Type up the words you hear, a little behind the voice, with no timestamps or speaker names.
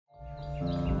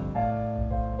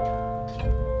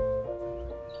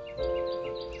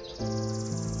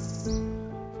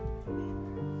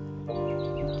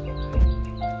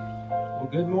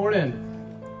morning.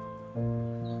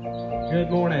 Good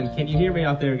morning. Can you hear me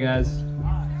out there, guys?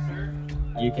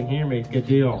 You can hear me. Good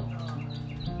deal.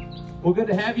 Well, good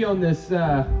to have you on this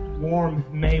warm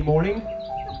May morning,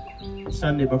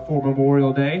 Sunday before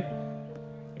Memorial Day.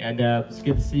 And it's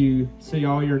good to see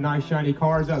all your nice shiny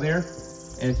cars out there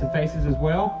and some faces as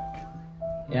well.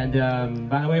 And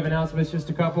by the way of announcements, just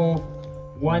a couple.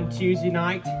 One Tuesday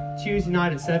night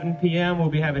at 7 p.m. we'll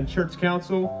be having church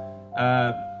council.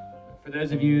 For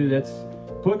those of you that's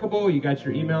applicable, you got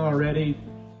your email already.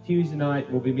 Tuesday night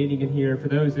we'll be meeting in here. For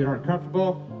those that aren't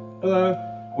comfortable, hello.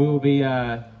 We will be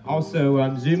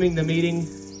also Zooming the meeting.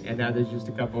 And now there's just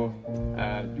a couple.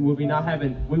 We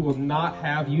will not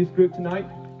have youth group tonight,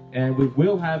 and we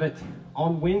will have it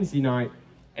on Wednesday night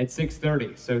at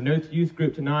 6:30. So no youth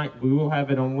group tonight. We will have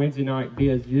it on Wednesday night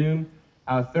via Zoom.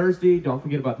 Thursday, don't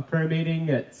forget about the prayer meeting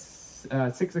at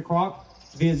 6 o'clock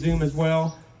via Zoom as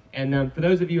well. And for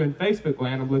those of you in Facebook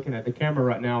land, I'm looking at the camera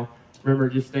right now. Remember,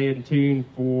 just stay in tune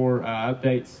for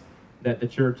updates that the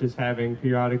church is having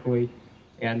periodically.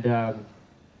 And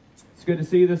it's good to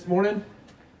see you this morning.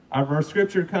 Our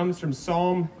scripture comes from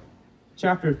Psalm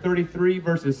chapter 33,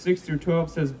 verses 6 through 12.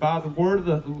 It says, By the word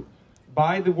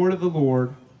of the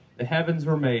Lord the heavens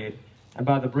were made, and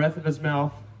by the breath of his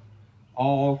mouth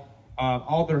all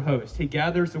their host. He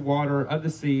gathers the water of the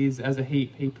seas as a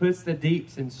heap. He puts the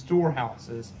deeps in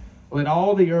storehouses. Let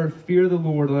all the earth fear the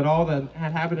Lord. Let all the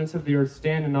inhabitants of the earth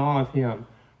stand in awe of him.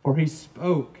 For he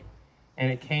spoke,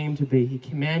 and it came to be. He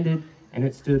commanded, and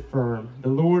it stood firm. The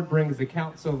Lord brings the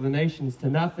counsel of the nations to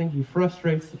nothing. He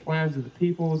frustrates the plans of the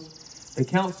peoples. The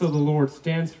counsel of the Lord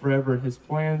stands forever, and his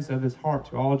plans of his heart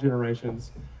to all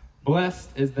generations.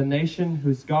 Blessed is the nation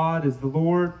whose God is the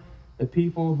Lord, the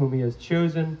people whom he has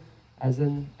chosen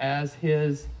as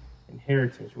his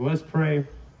inheritance. Well, let's pray,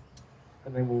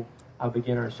 and then I'll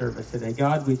begin our service today.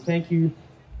 God, we thank you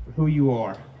for who you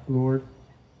are, Lord.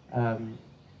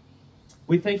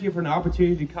 We thank you for an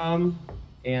opportunity to come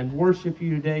and worship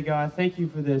you today, God. Thank you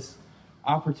for this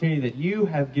opportunity that you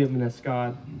have given us,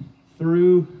 God,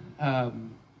 through on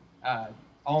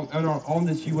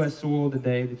this U.S. soil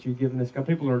today that you've given us. God,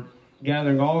 people are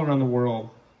gathering all around the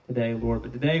world today, Lord.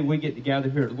 But today we get to gather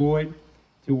here at Lloyd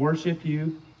to worship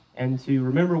you and to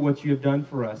remember what you have done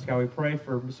for us. God, we pray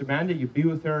for Miss Amanda. You be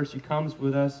with her as she comes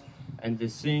with us and to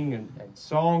sing and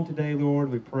song today, Lord.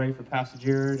 We pray for Pastor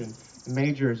Jared and the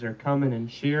Major as they're coming and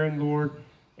sharing, Lord.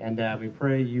 And we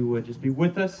pray you would just be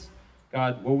with us.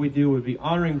 God, what we do would be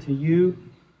honoring to you.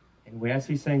 And we ask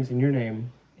these things in your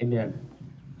name. Amen.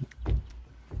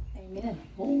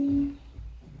 Amen.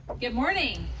 Good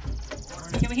morning.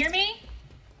 Can we hear me?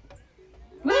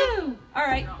 Woo! All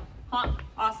right.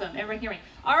 Awesome. Everyone hear me.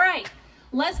 All right.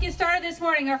 Let's get started this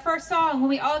morning. Our first song, When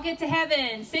We All Get to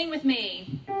Heaven. Sing with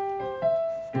me.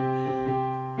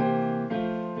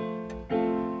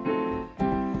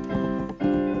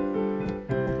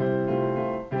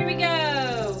 Here we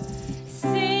go.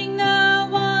 Sing the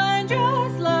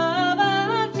wondrous love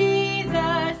of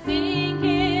Jesus. Sing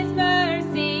his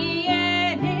mercy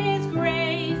and his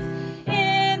grace.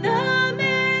 In the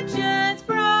mansions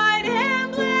bright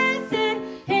and blessed,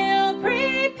 he'll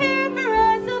prepare for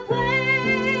us a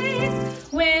place.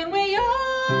 When we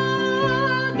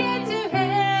all get to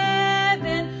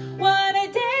heaven, what a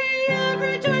day of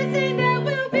rejoicing that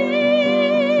will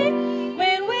be.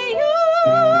 When we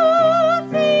all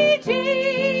see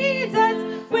Jesus,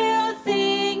 we'll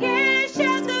sing and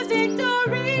shout the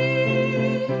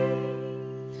victory.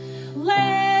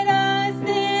 Let us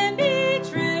then be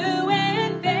true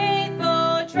and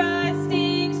faithful,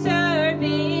 trusting,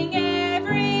 serving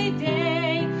every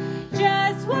day.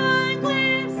 Just one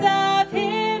glimpse of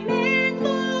him in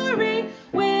glory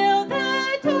will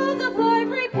the tolls of life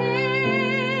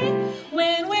repay.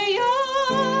 When we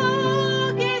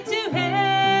all get to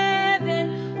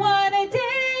heaven, what a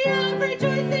day of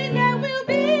rejoicing that will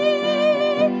be.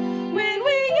 When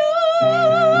we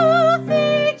all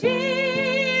see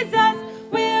Jesus,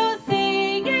 we'll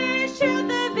sing and shout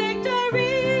the victory.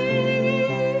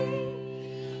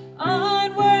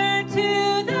 Onward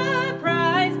to the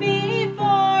prize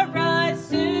before us,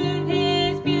 soon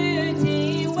his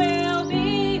beauty we'll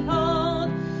behold.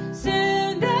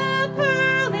 Soon the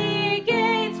pearly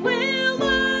gates will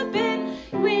open,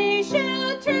 we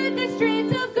shall tread the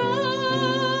streets of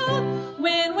gold.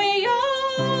 When we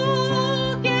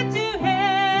all get to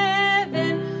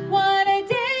heaven, what a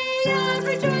day of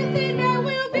rejoicing that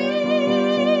will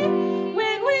be.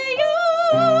 When we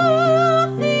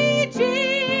all see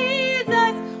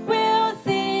Jesus, we'll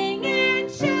sing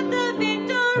and shout the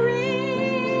victory.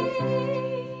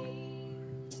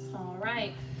 All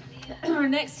right. Our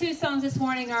next two songs this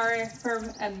morning are for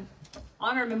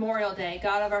honor Memorial Day,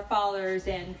 God of our fathers,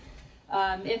 and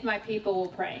If My People Will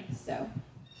Pray. So.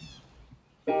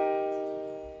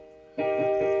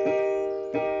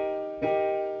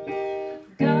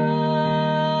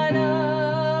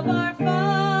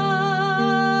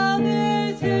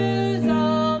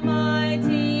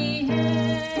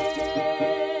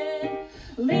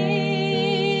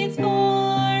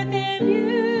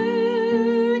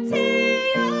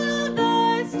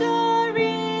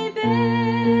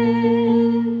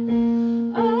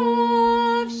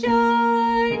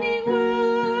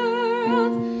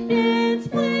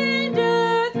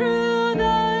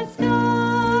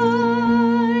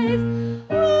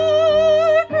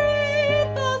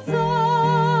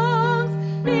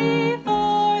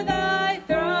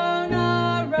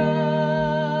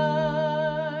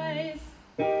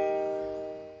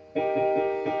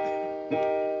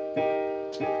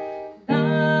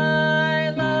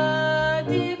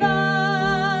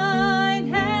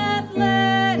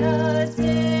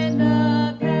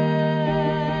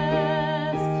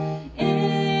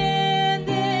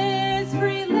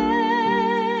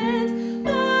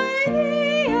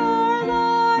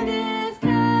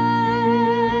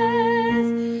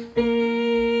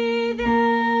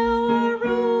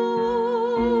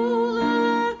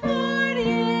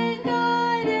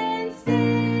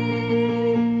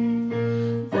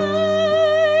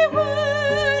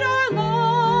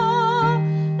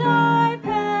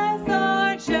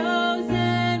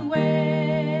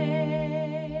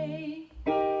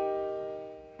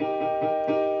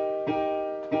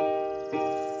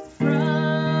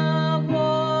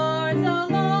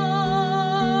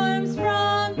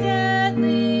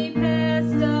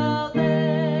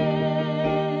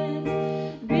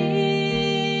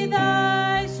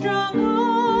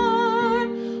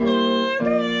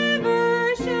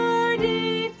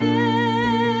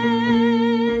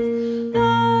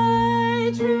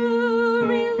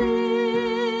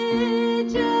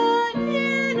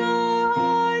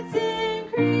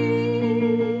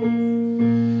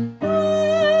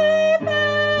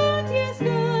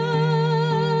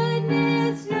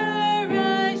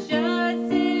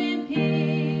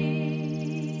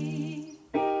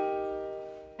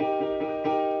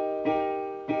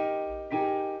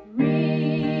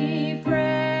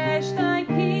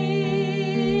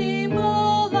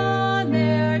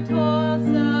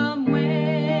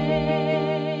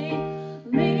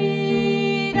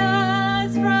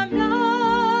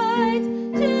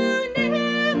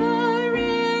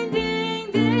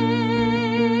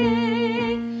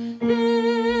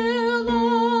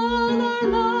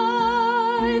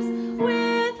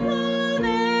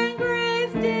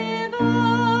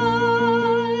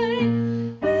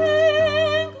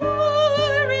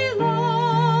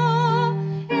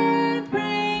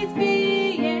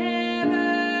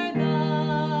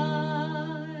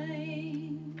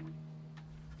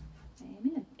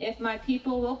 My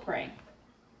people will pray.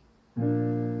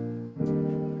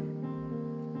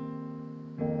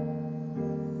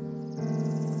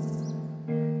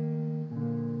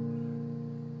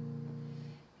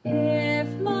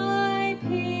 If my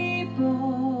people,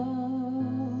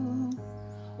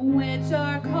 which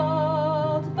are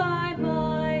called by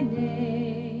my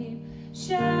name,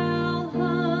 shall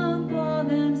humble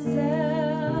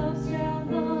themselves,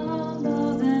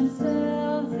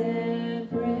 and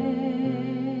pray.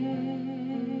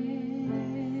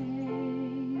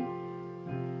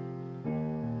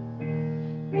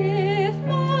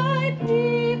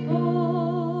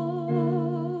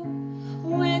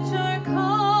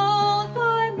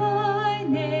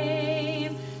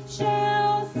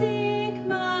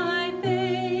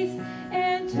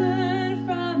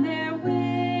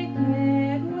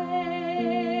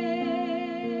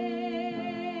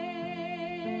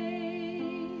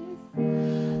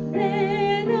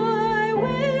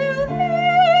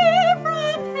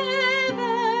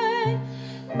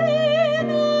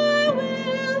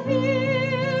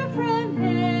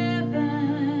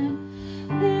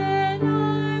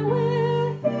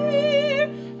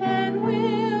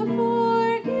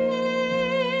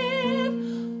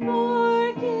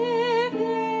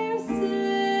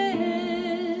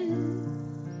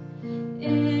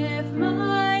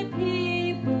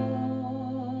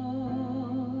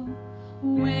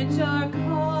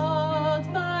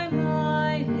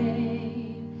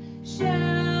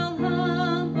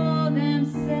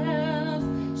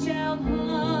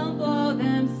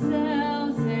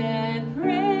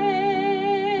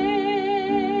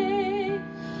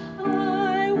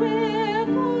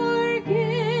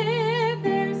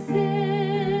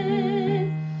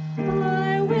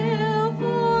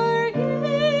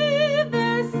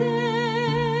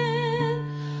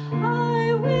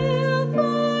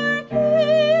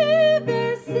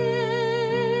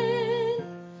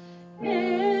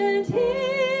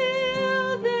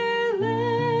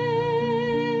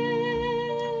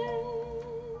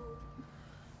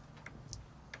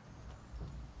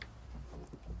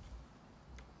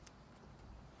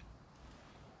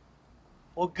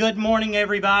 Well, good morning,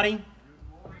 everybody.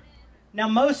 Now,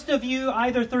 most of you,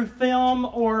 either through film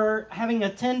or having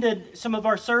attended some of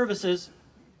our services,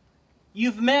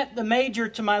 you've met the major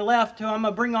to my left, who I'm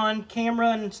going to bring on camera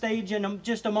and stage in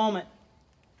just a moment.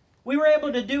 We were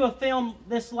able to do a film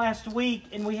this last week,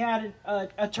 and we had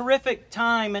a terrific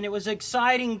time, and it was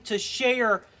exciting to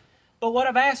share. But what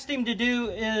I've asked him to do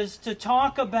is to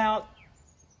talk about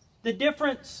the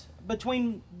difference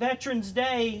between Veterans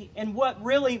Day and what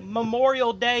really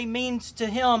Memorial Day means to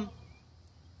him.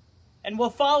 And we'll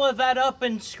follow that up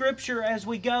in Scripture as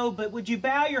we go, but would you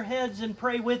bow your heads and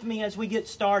pray with me as we get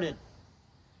started?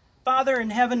 Father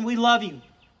in heaven, we love you.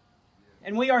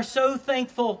 And we are so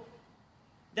thankful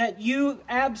that you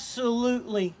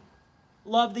absolutely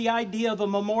love the idea of a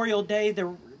Memorial Day,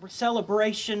 the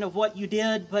celebration of what you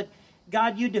did. But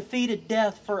God, you defeated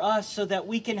death for us so that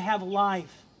we can have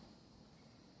life.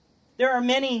 There are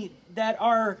many that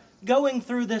are going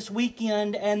through this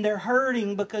weekend and they're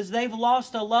hurting because they've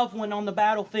lost a loved one on the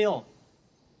battlefield.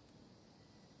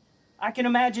 I can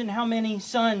imagine how many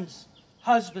sons,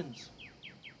 husbands,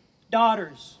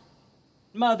 daughters,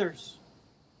 mothers,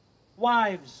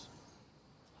 wives,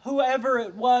 whoever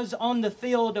it was on the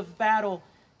field of battle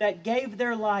that gave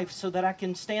their life so that I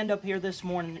can stand up here this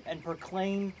morning and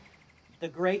proclaim the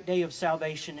great day of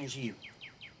salvation is you.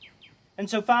 And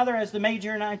so, Father, as the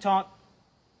major and I talk,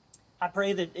 I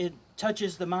pray that it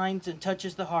touches the minds and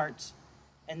touches the hearts,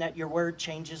 and that your word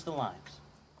changes the lives.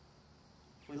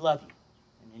 We love you,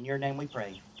 and in your name we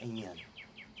pray. Amen.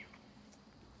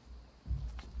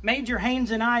 Major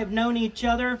Haynes and I have known each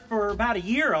other for about a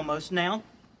year almost now,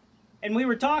 and we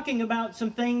were talking about some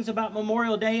things about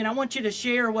Memorial Day, and I want you to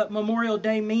share what Memorial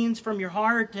Day means from your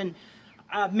heart, and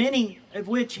many of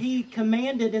which he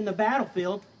commanded in the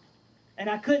battlefield. And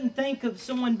I couldn't think of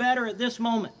someone better at this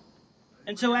moment.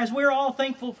 And so as we're all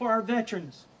thankful for our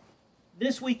veterans,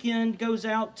 this weekend goes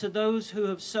out to those who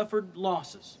have suffered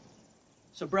losses.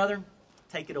 So, brother,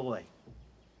 take it away.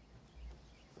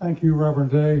 Thank you, Reverend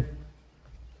Day.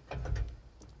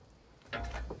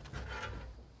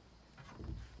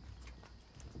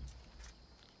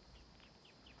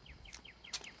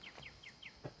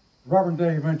 Reverend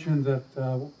Day mentioned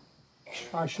that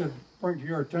I should bring to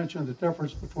your attention the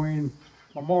difference between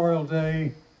Memorial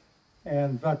Day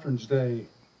and Veterans Day.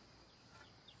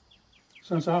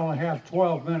 Since I only have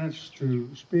 12 minutes to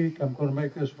speak, I'm going to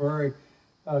make this very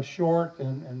short,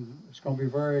 and it's going to be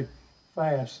very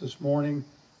fast this morning.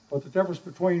 But the difference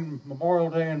between Memorial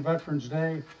Day and Veterans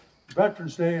Day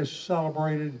is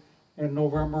celebrated in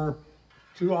November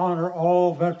to honor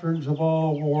all veterans of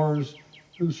all wars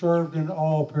who served in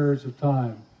all periods of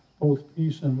time, both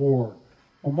peace and war.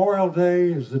 Memorial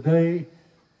Day is the day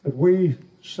that we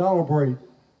celebrate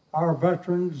our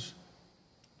veterans,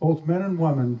 both men and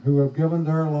women, who have given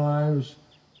their lives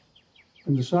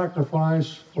in the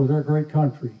sacrifice for their great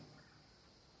country.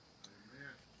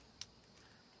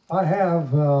 I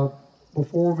have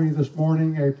before me this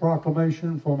morning a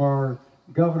proclamation from our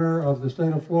governor of the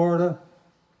state of Florida.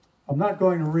 I'm not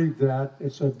going to read that.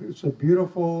 It's a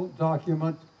beautiful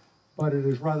document, but it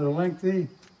is rather lengthy,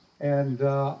 and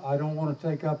I don't want to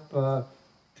take up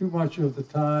too much of the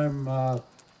time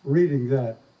reading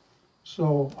that.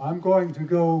 So I'm going to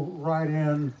go right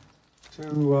in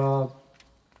to,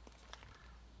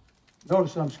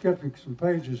 notice I'm skipping some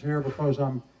pages here because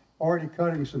I'm already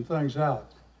cutting some things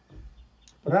out.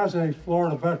 But as a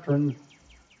Florida veteran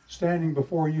standing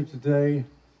before you today,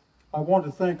 I want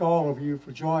to thank all of you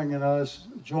for joining us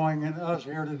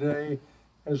here today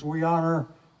as we honor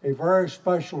a very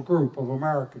special group of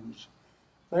Americans.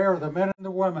 They are the men and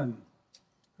the women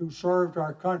who served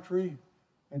our country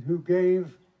and who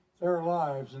gave their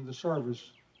lives in the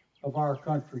service of our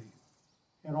country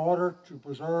in order to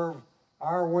preserve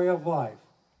our way of life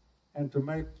and to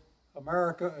make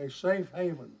America a safe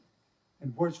haven in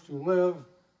which to live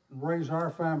and raise our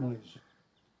families.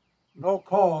 No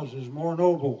cause is more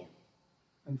noble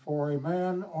than for a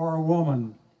man or a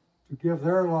woman to give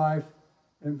their life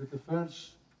in the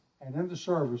defense and in the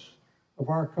service of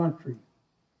our country.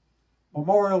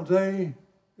 Memorial Day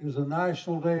is a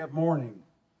national day of mourning.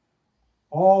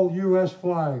 All U.S.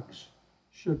 flags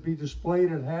should be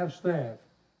displayed at half-staff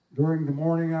during the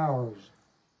morning hours.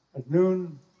 At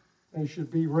noon, they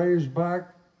should be raised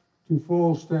back to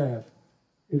full staff.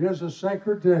 It is a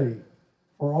sacred day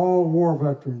for all war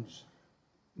veterans.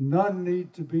 None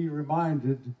need to be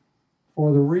reminded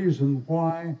for the reason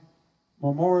why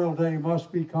Memorial Day must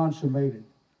be consummated.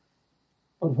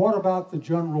 But what about the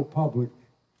general public?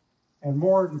 And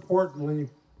more importantly,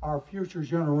 our future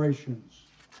generations?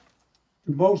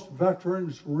 Do most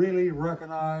veterans really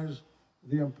recognize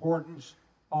the importance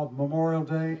of Memorial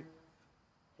Day,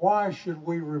 why should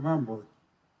we remember?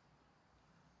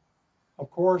 Of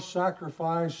course,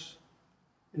 sacrifice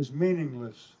is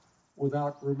meaningless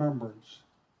without remembrance.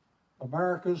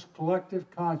 America's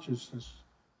collective consciousness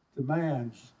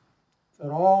demands that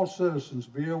all citizens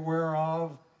be aware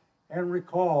of and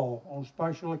recall on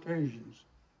special occasions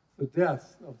the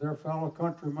death of their fellow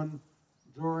countrymen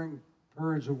during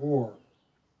periods of war.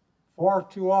 Far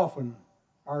too often,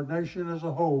 our nation as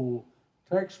a whole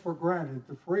takes for granted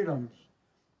the freedoms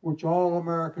which all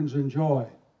Americans enjoy.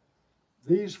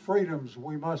 These freedoms,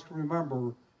 we must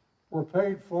remember, were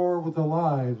paid for with the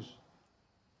lives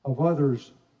of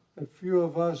others that few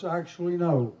of us actually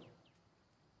know.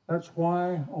 That's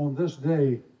why on this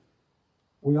day,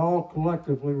 we all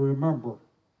collectively remember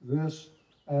this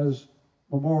as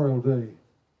Memorial Day.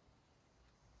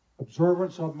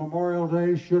 Observance of Memorial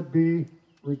Day should be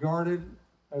regarded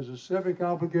as a civic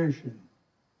obligation,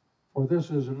 for this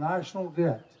is a national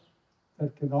debt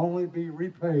that can only be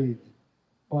repaid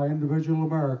by individual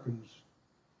Americans.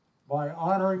 By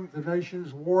honoring the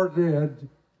nation's war dead,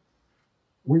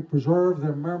 we preserve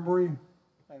their memory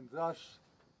and thus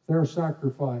their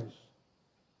sacrifice.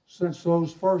 Since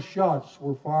those first shots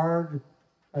were fired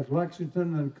at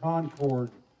Lexington and Concord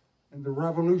in the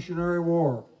Revolutionary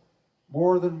War,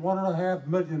 more than 1.5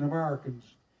 million Americans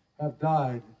have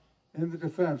died in the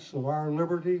defense of our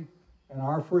liberty and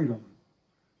our freedom.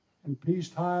 In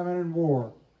peacetime and in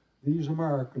war, these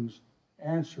Americans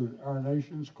answered our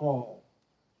nation's call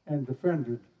and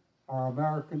defended our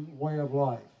American way of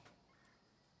life.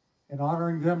 In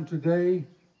honoring them today,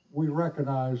 we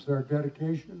recognize their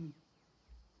dedication,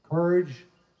 courage,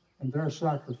 and their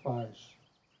sacrifice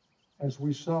as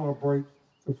we celebrate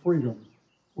the freedom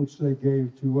which they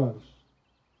gave to us.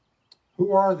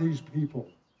 Who are these people?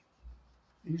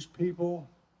 These people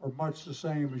are much the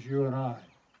same as you and I.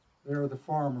 They are the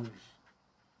farmers,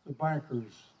 the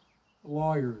bankers, the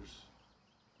lawyers,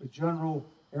 the general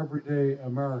everyday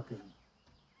American.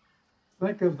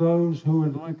 Think of those who,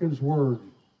 in Lincoln's word,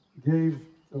 gave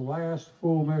the last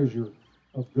full measure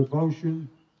of devotion,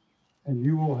 and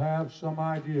you will have some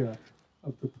idea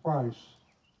of the price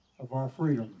of our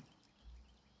freedom.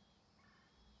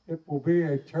 It will be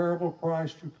a terrible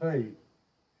price to pay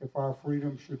if our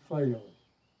freedom should fail,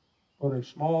 but a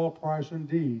small price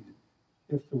indeed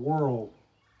if the world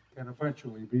can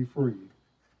eventually be free.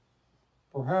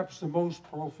 Perhaps the most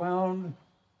profound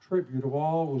tribute of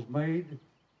all was made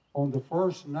on the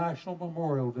first National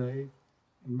Memorial Day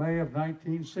in May of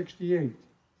 1968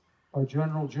 by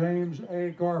General James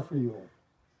A. Garfield,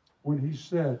 when he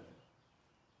said,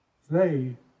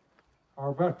 "They,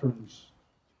 our veterans,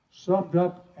 summed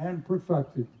up and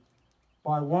perfected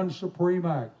by one supreme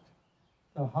act,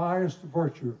 the highest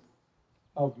virtue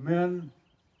of men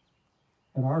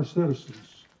and our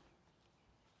citizens."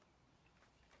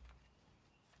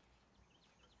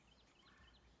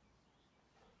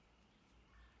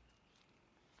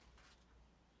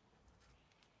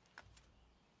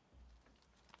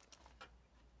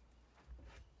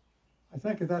 I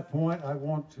think at that point I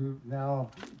want to now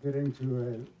get into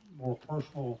a more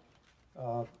personal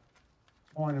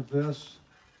point of this.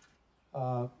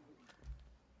 How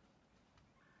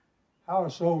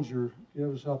a soldier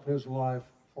gives up his life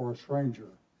for a stranger.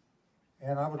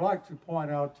 And I would like to point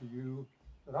out to you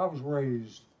that I was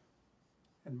raised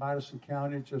in Madison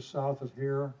County, just south of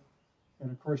here, in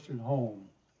a Christian home.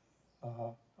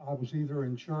 I was either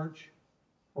in church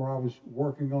or I was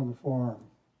working on the farm.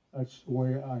 That's the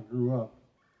way I grew up.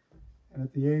 And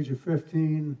at the age of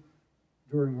 15,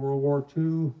 during World War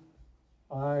II,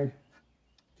 I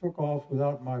took off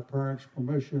without my parents'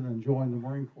 permission and joined the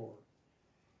Marine Corps.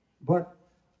 But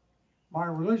my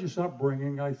religious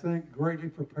upbringing, I think, greatly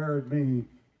prepared me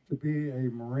to be a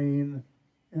Marine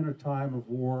in a time of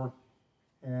war.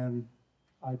 And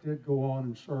I did go on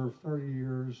and serve 30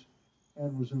 years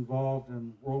and was involved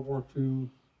in World War II,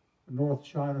 the North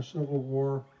China Civil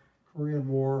War, Korean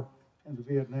War, and the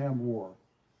Vietnam War.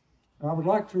 And I would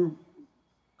like to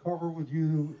cover with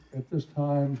you at this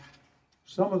time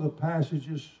some of the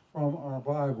passages from our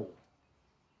Bible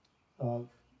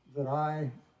that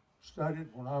I studied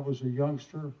when I was a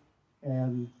youngster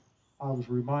and I was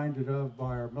reminded of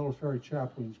by our military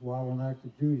chaplains while on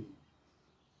active duty.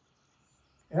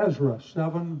 Ezra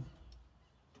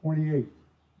 7:28.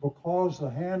 Because the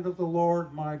hand of the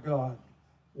Lord my God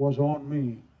was on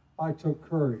me, I took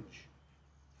courage.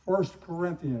 1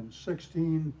 Corinthians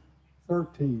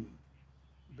 16:13.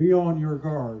 Be on your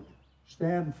guard.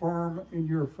 Stand firm in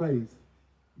your faith.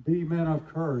 Be men of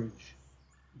courage.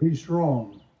 Be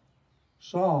strong.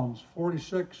 Psalms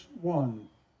 46:1.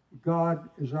 God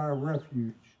is our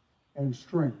refuge and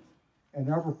strength and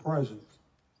ever present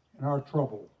in our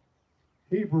trouble.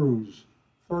 Hebrews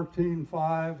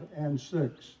 13:5 and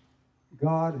 6.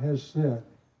 God has said,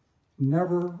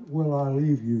 never will I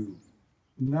leave you,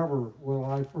 never will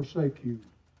I forsake you.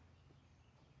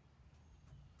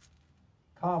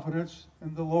 Confidence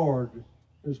in the Lord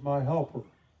is my helper.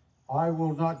 I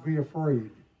will not be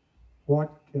afraid.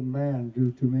 What can man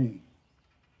do to me?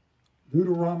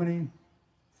 Deuteronomy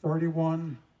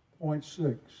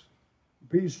 31:6.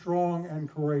 Be strong and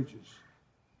courageous.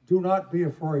 Do not be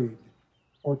afraid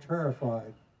or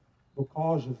terrified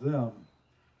because of them.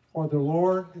 For the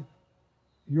Lord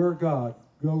your God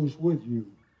goes with you.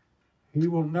 He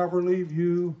will never leave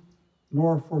you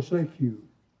nor forsake you.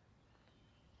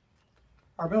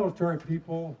 Our military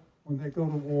people, when they go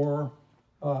to war,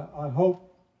 I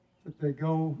hope that they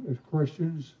go as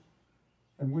Christians,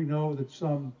 and we know that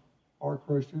some are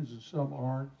Christians and some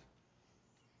aren't.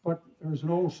 But there's an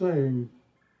old saying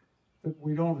that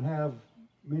we don't have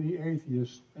many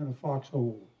atheists in a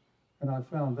foxhole, and I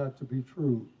found that to be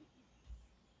true.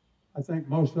 I think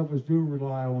most of us do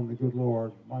rely on the good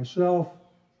Lord. Myself,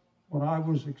 when I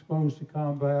was exposed to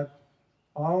combat,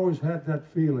 I always had that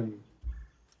feeling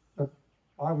that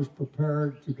I was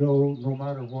prepared to go no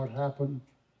matter what happened.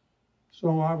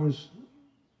 So I was,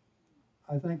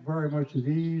 I think, very much at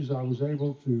ease. I was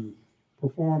able to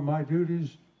perform my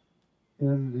duties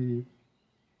in the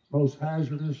most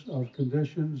hazardous of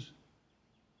conditions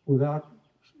without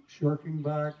shirking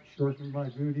my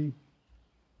duty.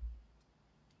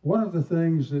 One of the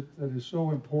things that is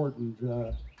so important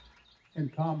in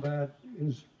combat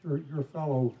is your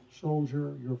fellow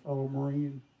soldier, your fellow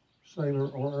Marine, sailor,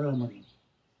 or airman.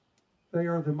 They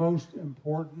are the most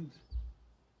important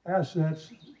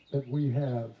assets that we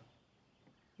have.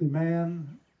 The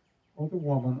man or the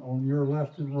woman on your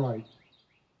left and right,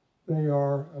 they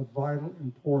are of vital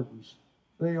importance.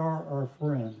 They are our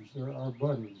friends, they're our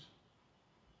buddies.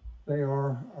 They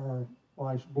are our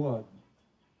life's blood.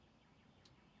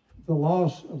 The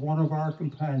loss of one of our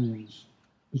companions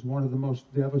is one of the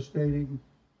most devastating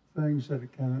things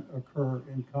that can occur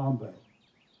in combat.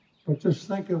 But just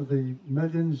think of the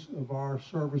millions of our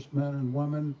servicemen and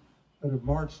women that have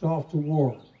marched off to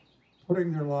war,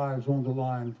 putting their lives on the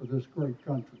line for this great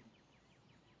country.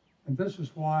 And this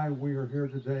is why we are here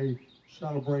today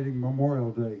celebrating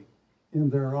Memorial Day in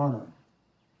their honor.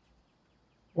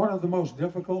 One of the most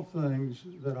difficult things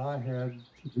that I had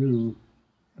to do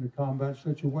in a combat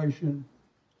situation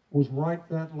was write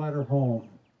that letter home.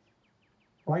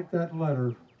 Write that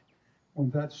letter when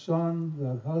that son,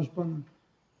 that husband,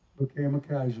 became a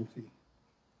casualty.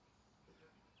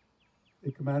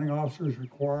 The commanding officer is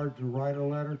required to write a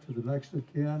letter to the next of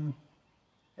kin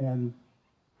and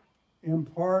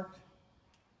impart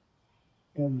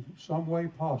in some way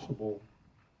possible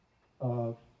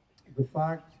the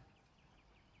fact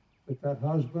that that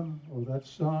husband or that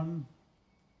son,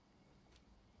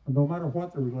 no matter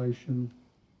what the relation,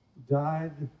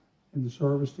 died in the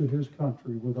service to his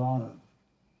country with honor.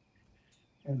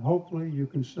 And hopefully you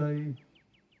can say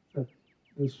that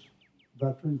this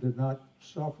veteran did not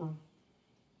suffer.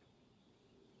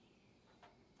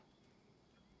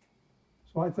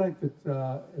 So I think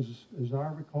that as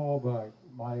I recall,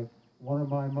 one of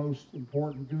my most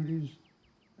important duties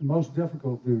and most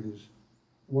difficult duties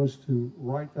was to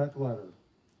write that letter.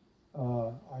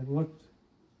 I looked,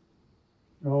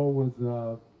 with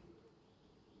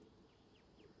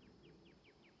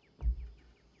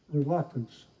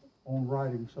reluctance on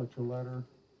writing such a letter,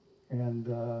 and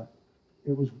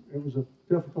it was a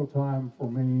difficult time for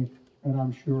me, and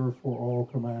I'm sure for all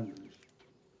commanders.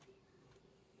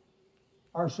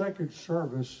 Our sacred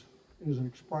service is an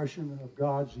expression of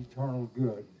God's eternal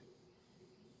good.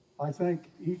 I thank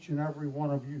each and every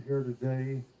one of you here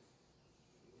today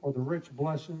for the rich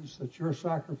blessings that your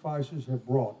sacrifices have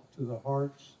brought to the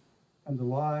hearts and the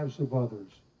lives of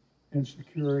others in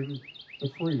securing the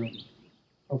freedom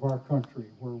of our country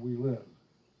where we live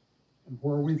and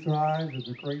where we thrive in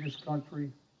the greatest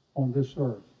country on this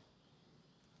earth.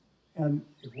 And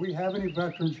if we have any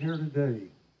veterans here today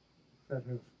that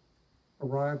have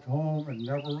arrived home and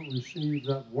never received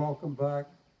that welcome back,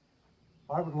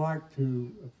 I would like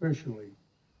to officially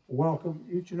welcome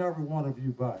each and every one of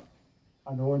you back.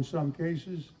 I know in some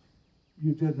cases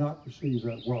you did not receive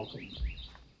that welcome,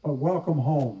 but welcome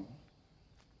home,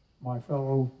 my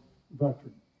fellow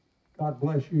veteran. God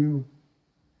bless you,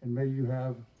 and may you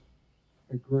have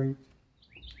a great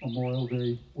Memorial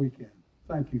Day weekend.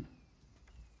 Thank you.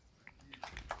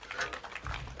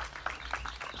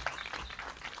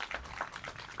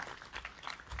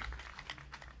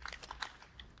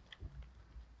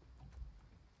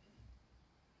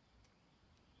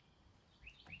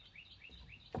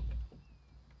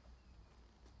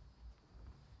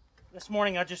 This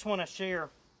morning I just want to share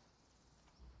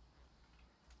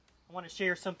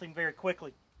something very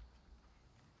quickly.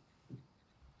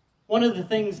 One of the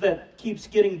things that keeps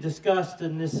getting discussed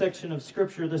in this section of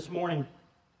Scripture this morning,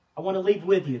 I want to leave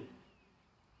with you.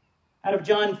 Out of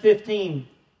John 15,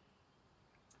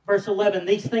 verse 11,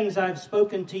 "These things I have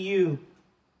spoken to you,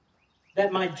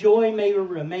 that my joy may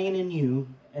remain in you,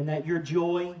 and that your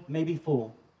joy may be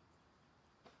full.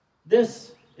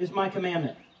 This is my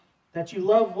commandment, that you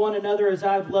love one another as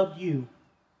I have loved you.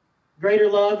 Greater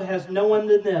love has no one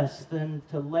than this, than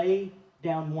to lay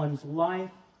down one's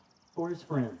life for his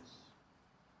friends.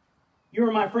 You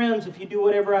are my friends if you do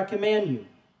whatever I command you.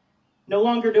 No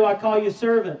longer do I call you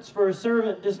servants, for a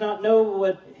servant does not know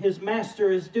what his master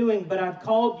is doing, but I've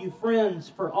called you friends,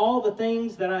 for all the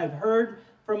things that I have heard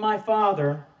from my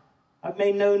Father I've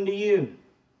made known to you.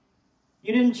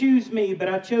 You didn't choose me, but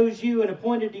I chose you and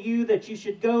appointed to you that you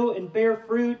should go and bear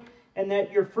fruit, and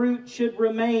that your fruit should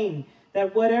remain,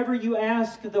 that whatever you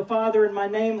ask the Father in my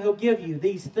name, He'll give you.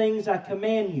 These things I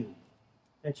command you,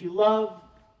 that you love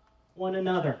one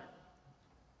another."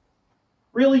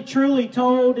 Really, truly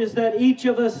told is that each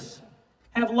of us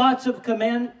have lots of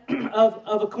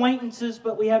of acquaintances,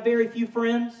 but we have very few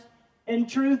friends. In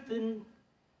truth, and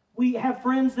we have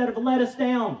friends that have let us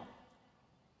down.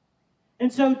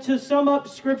 And so to sum up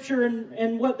Scripture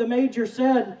and what the Major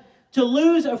said, to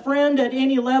lose a friend at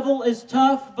any level is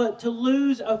tough, but to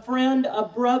lose a friend, a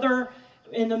brother,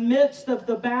 in the midst of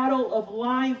the battle of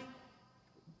life,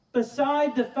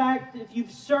 beside the fact if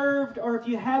you've served or if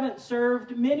you haven't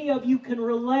served, many of you can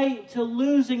relate to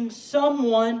losing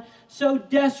someone so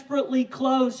desperately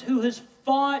close who has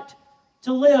fought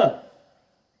to live.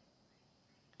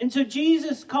 And so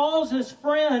Jesus calls us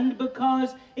friend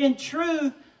because in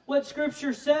truth, what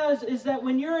Scripture says is that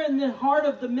when you're in the heart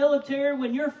of the military,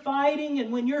 when you're fighting and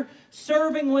when you're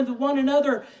serving with one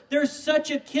another, there's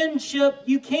such a kinship.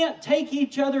 You can't take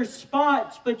each other's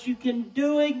spots, but you can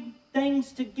doing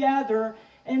things together.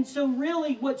 And so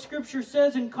really what Scripture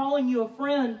says in calling you a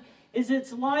friend is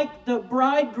it's like the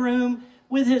bridegroom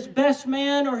with his best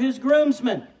man or his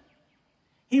groomsman.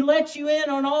 He lets you in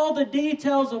on all the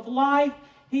details of life.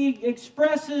 He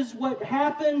expresses what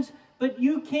happens, but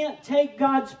you can't take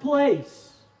God's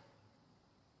place.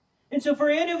 And so for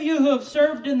any of you who have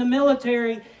served in the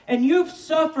military and you've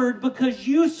suffered because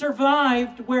you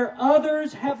survived where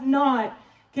others have not,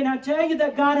 can I tell you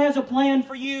that God has a plan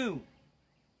for you?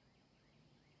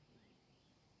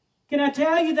 Can I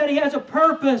tell you that He has a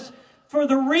purpose for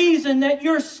the reason that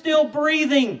you're still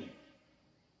breathing?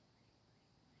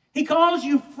 He calls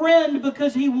you friend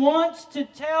because He wants to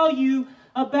tell you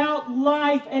about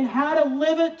life and how to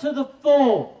live it to the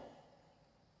full.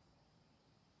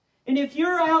 And if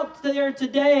you're out there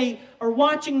today or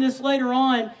watching this later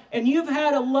on and you've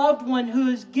had a loved one who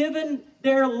has given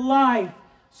their life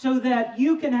so that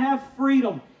you can have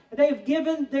freedom, they've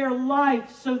given their life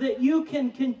so that you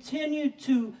can continue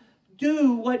to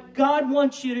do what God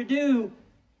wants you to do,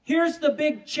 here's the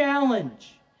big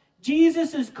challenge.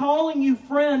 Jesus is calling you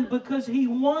friend because He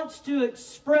wants to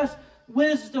express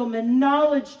wisdom and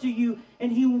knowledge to you,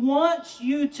 and He wants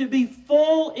you to be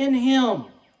full in Him.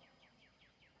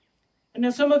 And now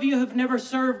some of you have never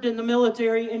served in the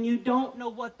military and you don't know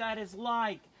what that is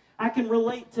like. I can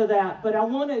relate to that, but I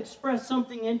want to express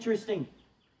something interesting.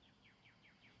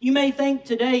 You may think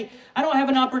today, I don't have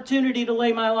an opportunity to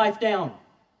lay my life down.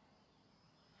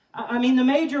 I mean, the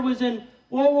Major was in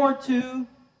World War II,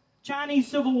 Chinese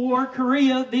Civil War,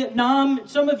 Korea, Vietnam.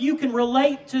 Some of you can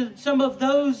relate to some of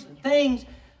those things.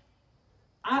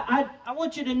 I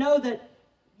want you to know that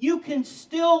you can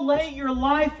still lay your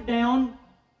life down.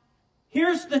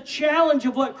 Here's the challenge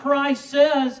of what Christ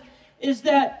says, is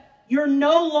that you're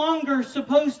no longer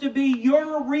supposed to be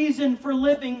your reason for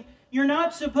living. You're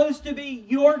not supposed to be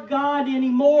your God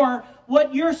anymore.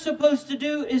 What you're supposed to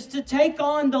do is to take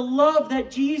on the love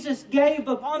that Jesus gave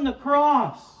upon the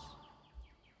cross.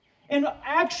 And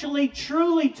actually,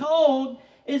 truly told,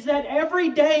 is that every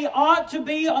day ought to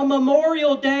be a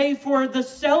memorial day for the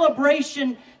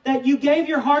celebration that you gave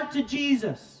your heart to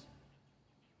Jesus.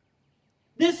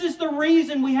 This is the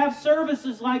reason we have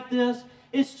services like this,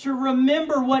 is to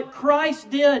remember what Christ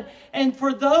did. And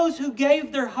for those who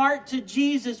gave their heart to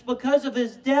Jesus because of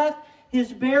His death,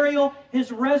 His burial,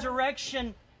 His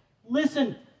resurrection,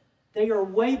 listen, they are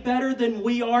way better than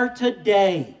we are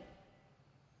today.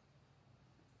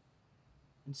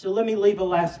 And so let me leave a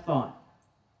last thought.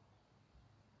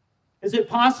 Is it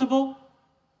possible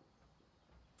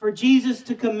for Jesus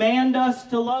to command us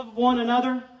to love one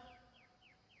another?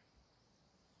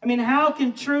 I mean, how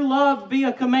can true love be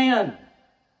a command?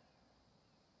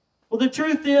 Well, the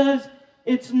truth is,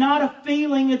 It's not a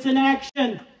feeling, it's an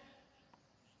action.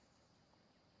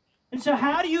 And so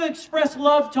how do you express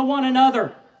love to one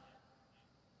another?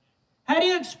 How do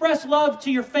you express love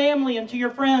to your family and to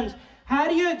your friends? How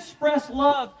do you express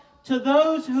love to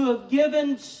those who have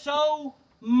given so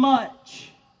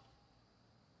much?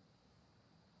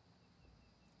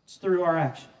 It's through our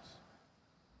actions.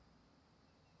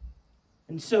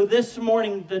 And so this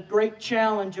morning, the great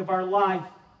challenge of our life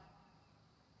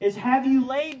is, have you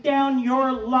laid down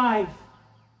your life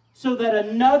so that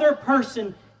another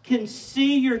person can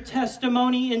see your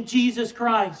testimony in Jesus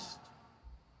Christ?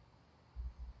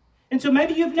 And so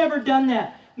maybe you've never done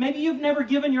that. Maybe you've never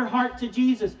given your heart to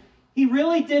Jesus. He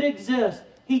really did exist.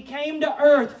 He came to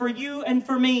earth for you and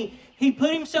for me. He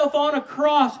put himself on a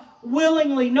cross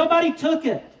willingly. Nobody took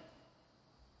it.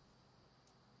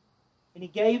 And he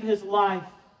gave his life.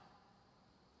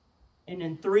 And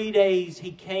in 3 days,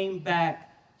 he came back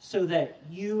so that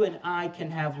you and I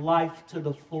can have life to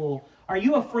the full. Are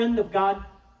you a friend of God?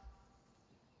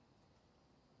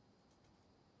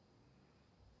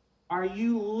 Are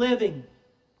you living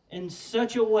in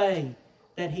such a way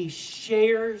that he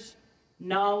shares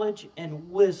knowledge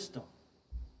and wisdom?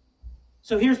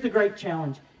 So here's the great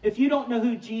challenge. If you don't know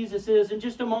who Jesus is, in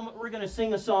just a moment we're going to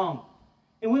sing a song.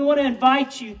 And we want to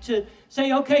invite you to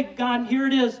say, okay, God, here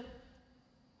it is.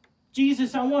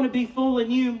 Jesus, I want to be full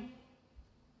in you.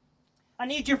 I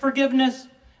need your forgiveness.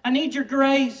 I need your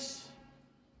grace.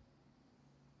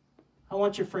 I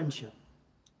want your friendship.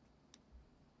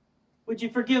 Would you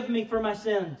forgive me for my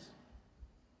sins?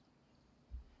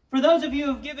 For those of you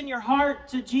who have given your heart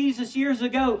to Jesus years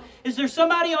ago, is there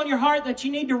somebody on your heart that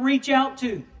you need to reach out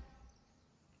to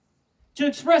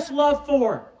express love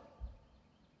for?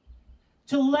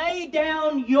 To lay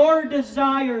down your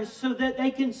desires so that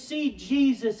they can see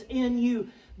Jesus in you.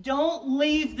 Don't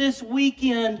leave this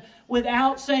weekend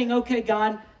without saying, okay,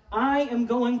 God, I am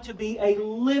going to be a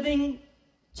living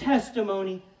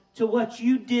testimony to what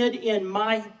you did in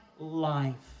my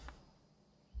life.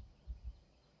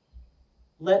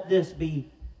 Let this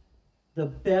be the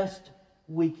best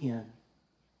weekend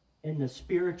in the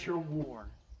spiritual war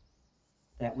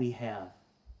that we have.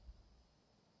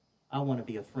 I want to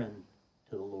be a friend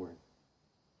to the Lord.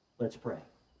 Let's pray.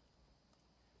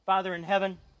 Father in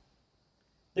heaven,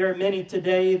 there are many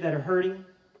today that are hurting.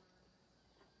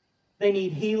 They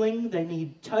need healing. They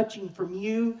need touching from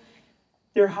you.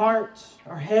 Their hearts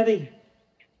are heavy.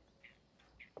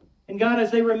 And God,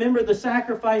 as they remember the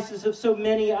sacrifices of so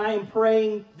many, I am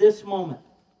praying this moment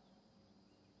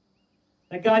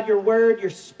that God, your word, your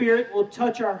spirit will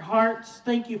touch our hearts.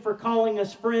 Thank you for calling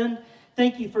us friend.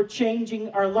 Thank you for changing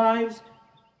our lives.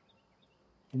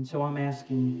 And so I'm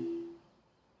asking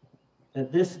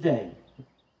that this day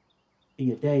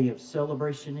be a day of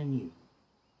celebration in you.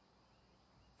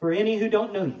 For any who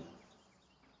don't know you,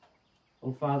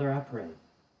 oh Father, I pray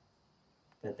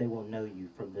that they will know you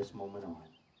from this moment on.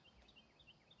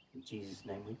 In Jesus'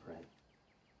 name we pray.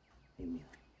 Amen.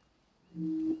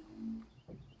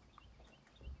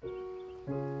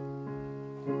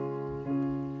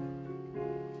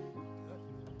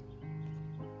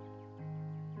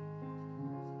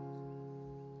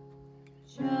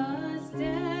 Just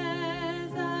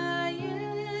as I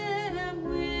am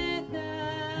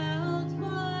without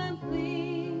one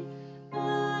plea,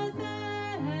 but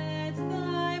that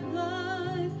thy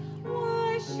blood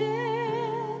was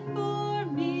shed for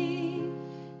me,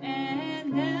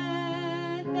 and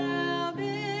that thou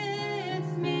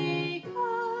bidst me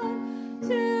come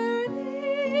to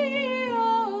thee,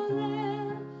 O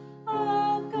Lamb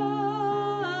of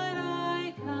God,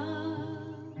 I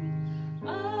come.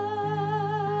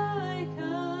 I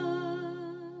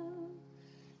come,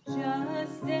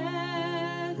 just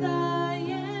as I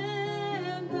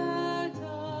am, but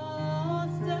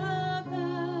tossed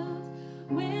about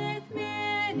with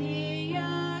many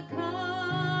a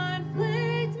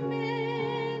conflict,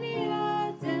 many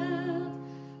a doubt,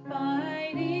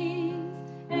 fightings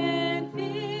and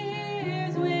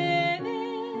fears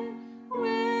within,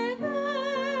 without,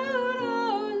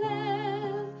 O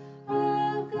Lamb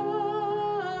of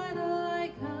God,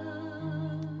 I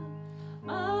come,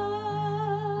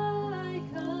 I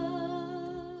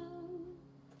come.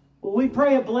 Well, we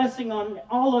pray a blessing on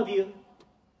all of you.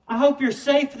 I hope you're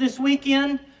safe this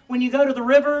weekend when you go to the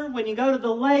river, when you go to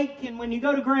the lake, and when you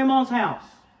go to Grandma's house.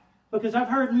 Because I've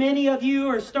heard many of you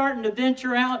are starting to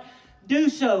venture out. Do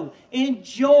so.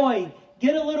 Enjoy.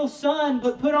 Get a little sun,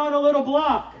 but put on a little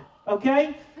block.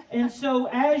 Okay? And so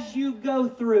as you go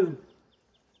through,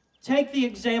 take the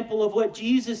example of what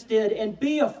Jesus did and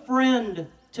be a friend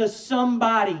to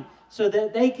somebody so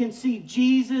that they can see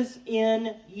Jesus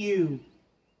in you.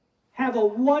 Have a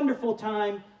wonderful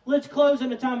time. Let's close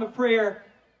in a time of prayer,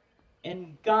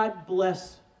 and God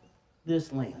bless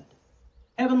this land.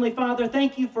 Heavenly Father,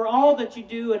 thank you for all that you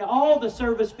do and all the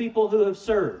service people who have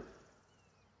served.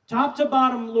 Top to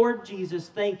bottom, Lord Jesus,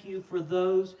 thank you for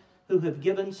those who have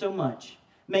given so much.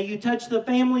 May you touch the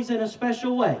families in a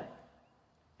special way.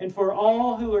 And for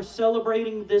all who are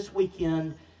celebrating this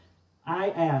weekend, I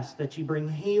ask that you bring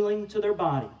healing to their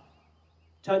body.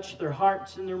 Touch their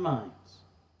hearts and their minds.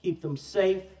 Keep them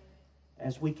safe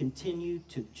as we continue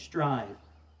to strive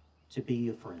to be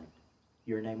a friend.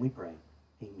 In your name we pray.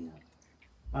 Amen.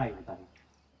 Bye, everybody.